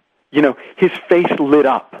 His face lit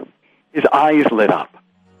up. His eyes lit up.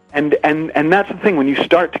 And that's the thing, when you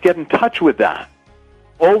start to get in touch with that,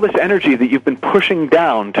 all this energy that you've been pushing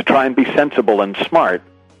down to try and be sensible and smart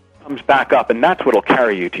comes back up, and that's what will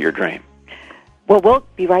carry you to your dream. Well, we'll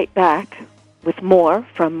be right back with more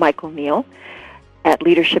from Michael Neill at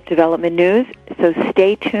Leadership Development News, so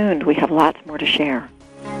stay tuned. We have lots more to share.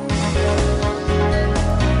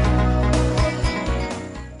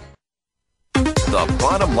 The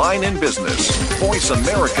bottom line in business. Voice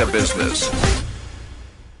America Business.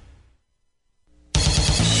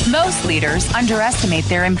 Most leaders underestimate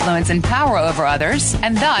their influence and power over others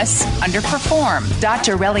and thus underperform.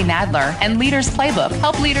 Dr. Relly Nadler and Leaders Playbook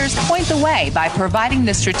help leaders point the way by providing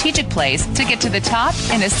the strategic plays to get to the top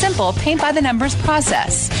in a simple paint-by-the-numbers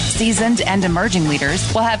process. Seasoned and emerging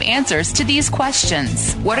leaders will have answers to these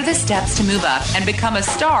questions. What are the steps to move up and become a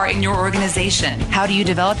star in your organization? How do you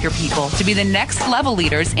develop your people to be the next level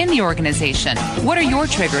leaders in the organization? What are your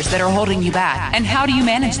triggers that are holding you back, and how do you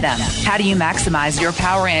manage them? How do you maximize your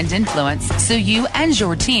power and influence so you and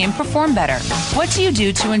your team perform better? What do you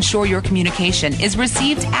do to ensure your communication is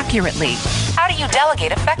received accurately? How do you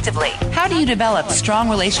delegate effectively? How do you develop strong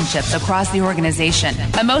relationships across the organization?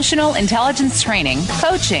 Emotional intelligence training,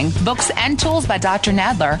 coaching, books, and tools by Dr.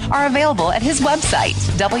 Nadler are available at his website,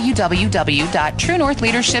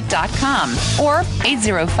 www.truenorthleadership.com or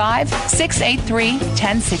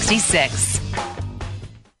 805-683-1066.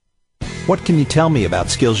 What can you tell me about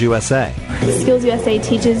Skills USA? Skills USA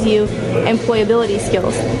teaches you employability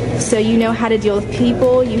skills. So you know how to deal with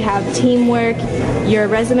people, you have teamwork, your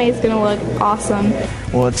resume is going to look awesome.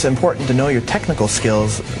 Well, it's important to know your technical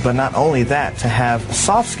skills, but not only that, to have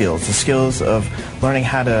soft skills, the skills of learning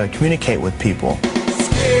how to communicate with people.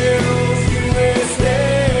 Skills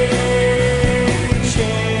USA.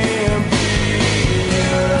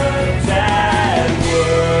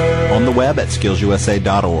 web at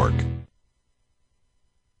skillsusa.org.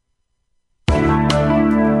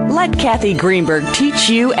 Let Kathy Greenberg teach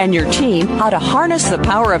you and your team how to harness the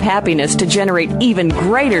power of happiness to generate even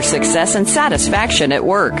greater success and satisfaction at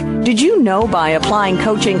work. Did you know by applying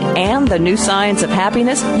coaching and the new science of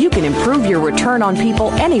happiness, you can improve your return on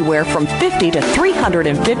people anywhere from 50 to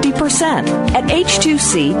 350%? At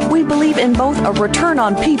H2C, we believe in both a return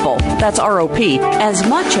on people, that's ROP, as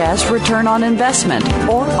much as return on investment,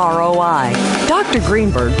 or ROI. Dr.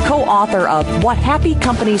 Greenberg, co-author of What Happy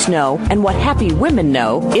Companies Know and What Happy Women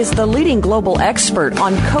Know, is the leading global expert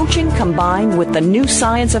on coaching combined with the new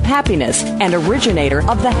science of happiness and originator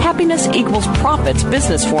of the Happiness Equals Profits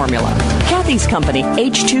business formula. Kathy's company,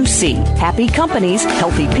 H2C, Happy Companies,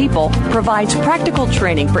 Healthy People, provides practical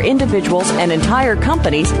training for individuals and entire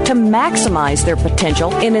companies to maximize their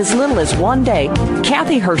potential in as little as 1 day.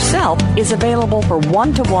 Kathy herself is available for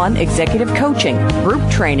one-to-one executive coaching, group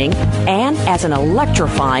training, and as an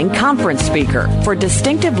electrifying conference speaker for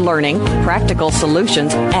distinctive learning, practical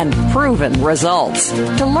solutions, and proven results.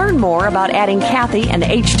 To learn more about adding Kathy and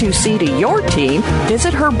H2C to your team,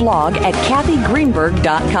 visit her blog at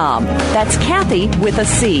kathygreenberg.com. That's Kathy with a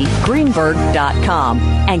C, Greenberg.com,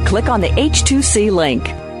 and click on the H2C link.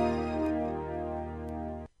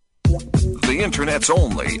 The Internet's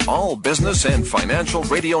only all business and financial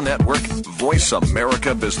radio network, Voice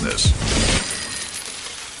America Business.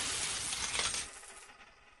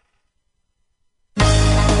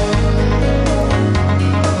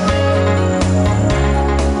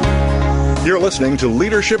 You're listening to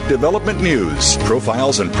Leadership Development News,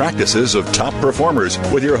 profiles and practices of top performers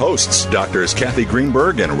with your hosts, Drs. Kathy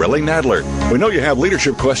Greenberg and Relly Nadler. We know you have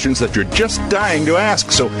leadership questions that you're just dying to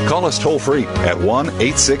ask, so call us toll-free at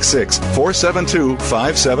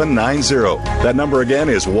 1-866-472-5790. That number again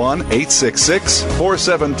is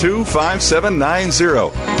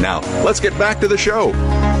 1-866-472-5790. Now, let's get back to the show.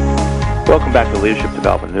 Welcome back to Leadership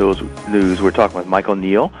Development News. We're talking with Michael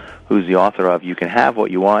Neill, who's the author of You Can Have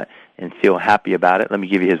What You Want and Feel Happy About It. Let me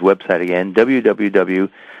give you his website again,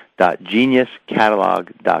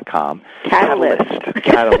 www.geniuscatalog.com. Catalyst.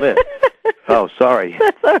 Oh, sorry.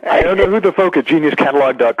 Right. I don't know who the folk at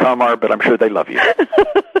geniuscatalog.com are, but I'm sure they love you.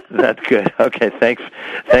 That's good. Okay, thanks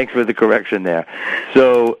for the correction there.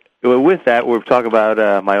 So with that, we're talking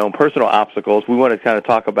about my own personal obstacles. We want to kind of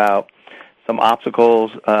talk about some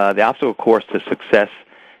obstacles, the obstacle course to success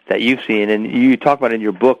that you've seen. And you talk about in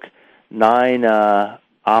your book 9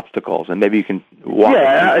 obstacles, and maybe you can walk.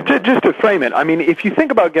 Yeah, just to frame it, I mean, if you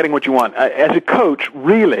think about getting what you want, as a coach,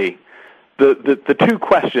 really, the 2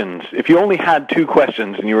 questions, if you only had 2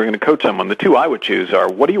 questions and you were going to coach someone, the 2 I would choose are,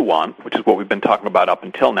 what do you want, which is what we've been talking about up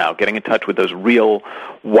until now, getting in touch with those real,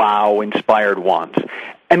 wow-inspired wants,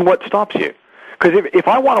 and what stops you. Because if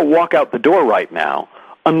I want to walk out the door right now,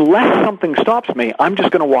 unless something stops me, I'm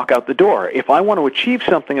just going to walk out the door. If I want to achieve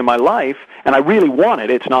something in my life, and I really want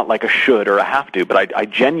it, it's not like a should or a have to, but I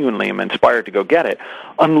genuinely am inspired to go get it.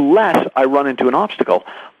 Unless I run into an obstacle,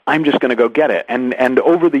 I'm just going to go get it. And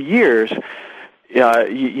over the years,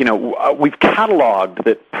 we've cataloged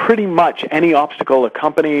that pretty much any obstacle a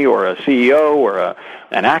company or a CEO or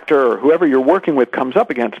an actor or whoever you're working with comes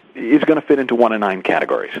up against is going to fit into one of 9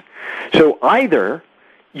 categories. So either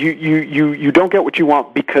you don't get what you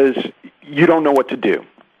want because you don't know what to do,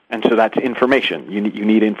 and so that's information. You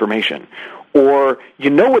need information. Or you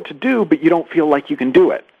know what to do, but you don't feel like you can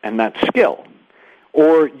do it, and that's skill.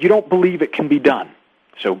 Or you don't believe it can be done.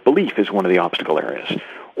 So belief is one of the obstacle areas.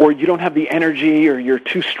 Or you don't have the energy, or you're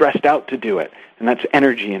too stressed out to do it, and that's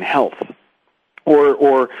energy and health.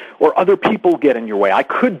 Or other people get in your way. I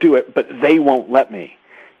could do it, but they won't let me.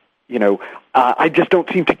 I just don't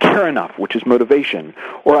seem to care enough, which is motivation.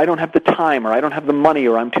 Or I don't have the time, or I don't have the money,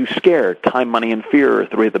 or I'm too scared. Time, money, and fear are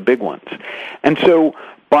 3 of the big ones. And so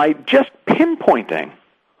by just pinpointing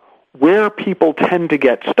where people tend to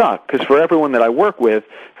get stuck, because for everyone that I work with,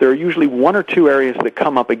 there are usually 1 or 2 areas that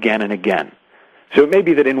come up again and again. So it may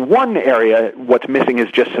be that in one area, what's missing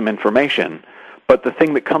is just some information, but the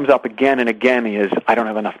thing that comes up again and again is, I don't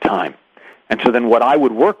have enough time. And so then what I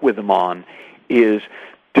would work with them on is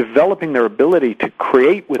developing their ability to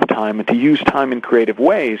create with time and to use time in creative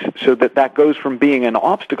ways so that goes from being an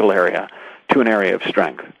obstacle area to an area of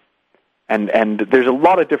strength. And there's a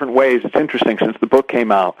lot of different ways. It's interesting. Since the book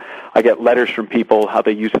came out, I get letters from people, how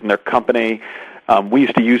they use it in their company. We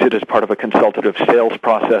used to use it as part of a consultative sales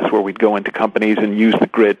process where we'd go into companies and use the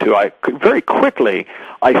grid to very quickly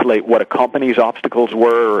isolate what a company's obstacles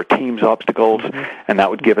were or a team's obstacles, and that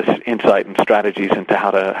would give us insight and strategies into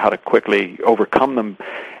how to quickly overcome them.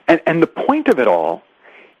 And the point of it all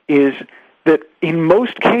is that in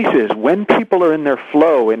most cases, when people are in their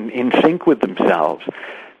flow and in sync with themselves,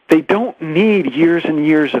 they don't need years and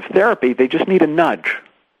years of therapy. They just need a nudge.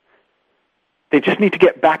 They just need to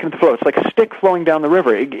get back into the flow. It's like a stick flowing down the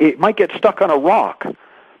river. It might get stuck on a rock,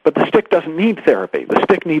 but the stick doesn't need therapy. The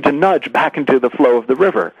stick needs a nudge back into the flow of the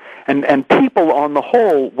river. And people, on the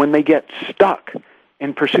whole, when they get stuck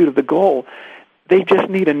in pursuit of the goal, they just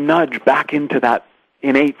need a nudge back into that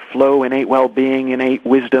innate flow, innate well-being, innate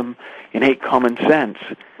wisdom, innate common sense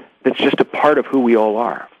that's just a part of who we all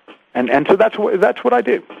are. And so that's what I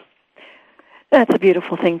do. That's a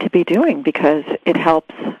beautiful thing to be doing because it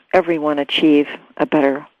helps everyone achieve a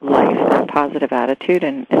better life, a positive attitude,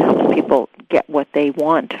 and it helps people get what they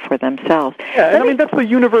want for themselves. Yeah, and I mean, that's the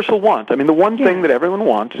universal want. I mean, the one thing that everyone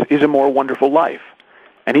wants is a more wonderful life.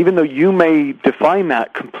 And even though you may define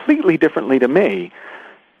that completely differently to me,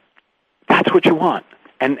 that's what you want.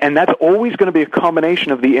 And that's always going to be a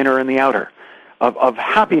combination of the inner and the outer, of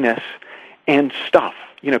happiness and stuff.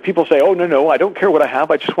 You know, people say, oh, no, I don't care what I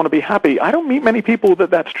have, I just want to be happy. I don't meet many people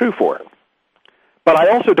that that's true for. But I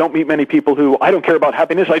also don't meet many people who, I don't care about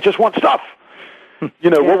happiness, I just want stuff.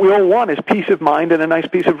 You know, what we all want is peace of mind and a nice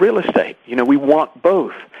piece of real estate. You know, we want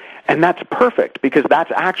both. And that's perfect because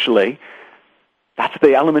that's the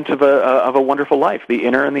elements of a wonderful life, the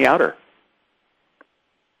inner and the outer.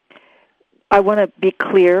 I want to be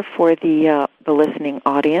clear for the listening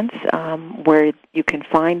audience where you can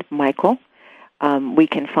find Michael. We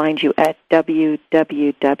can find you at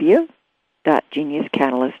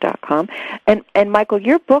www.geniuscatalyst.com. And Michael,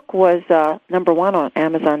 your book was number one on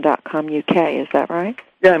Amazon.com UK, is that right?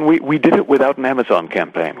 Yeah, and we did it without an Amazon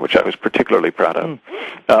campaign, which I was particularly proud of.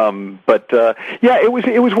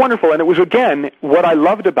 It was wonderful, and it was, again, what I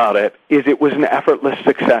loved about it is it was an effortless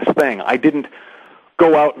success thing. I didn't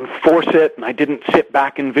go out and force it, and I didn't sit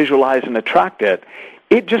back and visualize and attract it.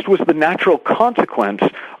 It just was the natural consequence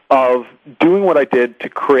of doing what I did to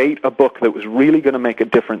create a book that was really going to make a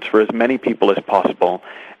difference for as many people as possible,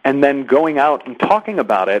 and then going out and talking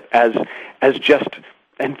about it as just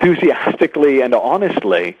enthusiastically and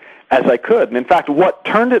honestly as I could. And in fact, what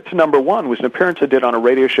turned it to number one was an appearance I did on a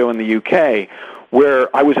radio show in the UK where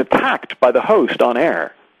I was attacked by the host on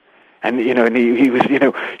air. And he was,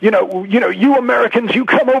 you Americans, you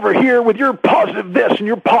come over here with your positive this and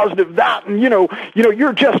your positive that, and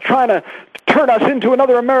you're just trying to turn us into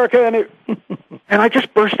another America, and I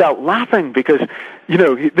just burst out laughing because,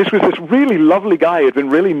 this was this really lovely guy who had been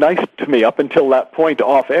really nice to me up until that point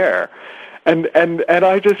off air, and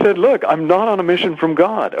I just said, look, I'm not on a mission from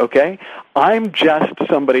God, okay? I'm just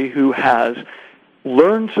somebody who has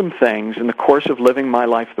learned some things in the course of living my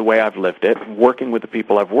life the way I've lived it, working with the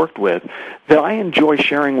people I've worked with, that I enjoy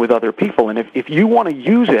sharing with other people. And if you want to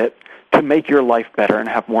use it to make your life better and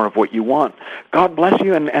have more of what you want, God bless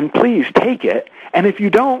you, and please take it. And if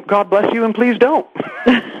you don't, God bless you, and please don't.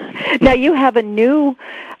 Now, you have a new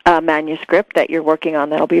manuscript that you're working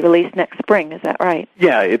on that'll be released next spring, is that right?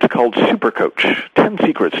 Yeah, it's called Super Coach, 10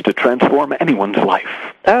 Secrets to Transform Anyone's Life.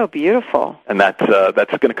 Oh, beautiful. And that's going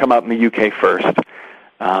to come out in the UK first,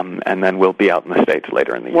 and then we'll be out in the States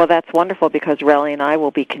later in the year. Well, that's wonderful because Relly and I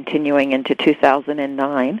will be continuing into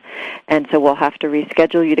 2009, and so we'll have to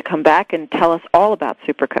reschedule you to come back and tell us all about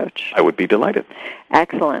Super Coach. I would be delighted.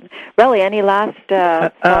 Excellent. Relly, any last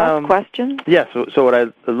questions? Yeah, so what I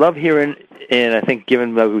love hearing, and I think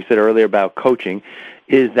given what we said earlier about coaching,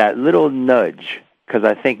 is that little nudge, because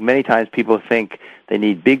I think many times people think they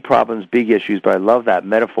need big problems, big issues, but I love that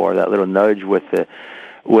metaphor, that little nudge with the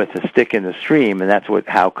stick in the stream, and that's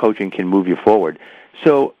how coaching can move you forward.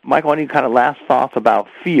 So, Michael, any kind of last thoughts about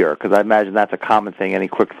fear? Because I imagine that's a common thing. Any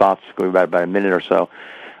quick thoughts, going about a minute or so?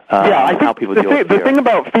 I think how people deal with fear. The thing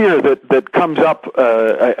about fear that comes up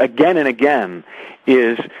again and again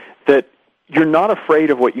is that you're not afraid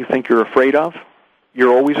of what you think you're afraid of.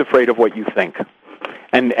 You're always afraid of what you think.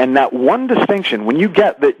 And that one distinction, when you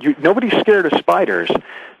get that nobody's scared of spiders,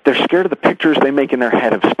 they're scared of the pictures they make in their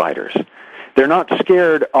head of spiders. They're not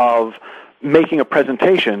scared of making a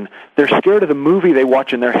presentation. They're scared of the movie they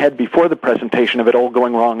watch in their head before the presentation of it all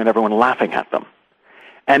going wrong and everyone laughing at them.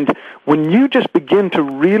 And when you just begin to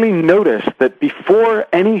really notice that before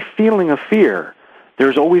any feeling of fear,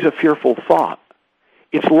 there's always a fearful thought.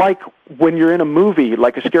 It's like when you're in a movie,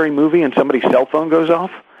 like a scary movie, and somebody's cell phone goes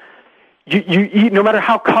off. You no matter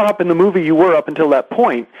how caught up in the movie you were up until that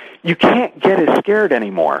point, you can't get as scared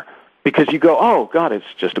anymore because you go, oh, God, it's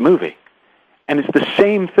just a movie. And it's the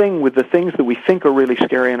same thing with the things that we think are really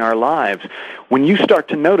scary in our lives. When you start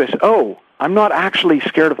to notice, oh, I'm not actually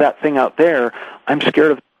scared of that thing out there, I'm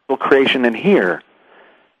scared of the little creation in here,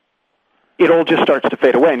 it all just starts to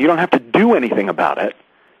fade away. And you don't have to do anything about it.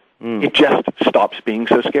 it just stops being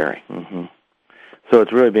so scary. Mm-hmm. So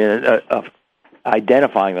it's really been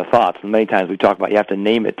identifying the thoughts. And many times we talk about you have to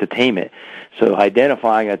name it to tame it. So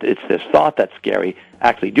identifying that it's this thought that's scary,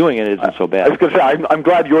 actually doing it isn't so bad. I was going to say, I'm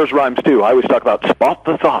glad yours rhymes too. I always talk about spot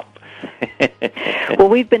the thought. Well,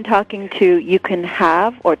 we've been talking to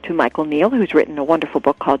Michael Neill, who's written a wonderful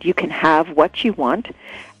book called You Can Have What You Want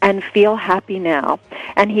and Feel Happy Now.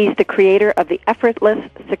 And he's the creator of the Effortless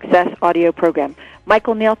Success audio program.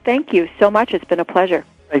 Michael Neill, thank you so much. It's been a pleasure.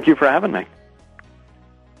 Thank you for having me.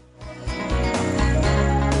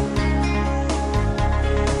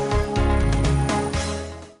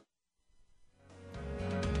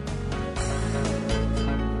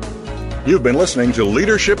 You've been listening to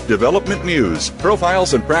Leadership Development News,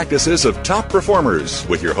 profiles and practices of top performers,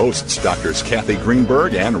 with your hosts, Drs. Kathy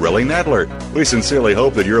Greenberg and Relly Nadler. We sincerely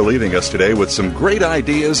hope that you're leaving us today with some great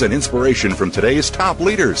ideas and inspiration from today's top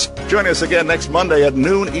leaders. Join us again next Monday at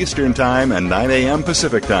noon Eastern Time and 9 a.m.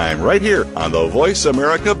 Pacific Time, right here on the Voice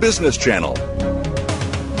America Business Channel.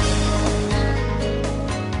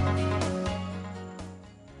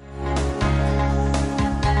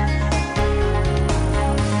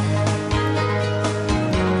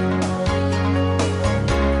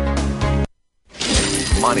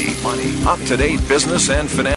 Money, up-to-date business and finance.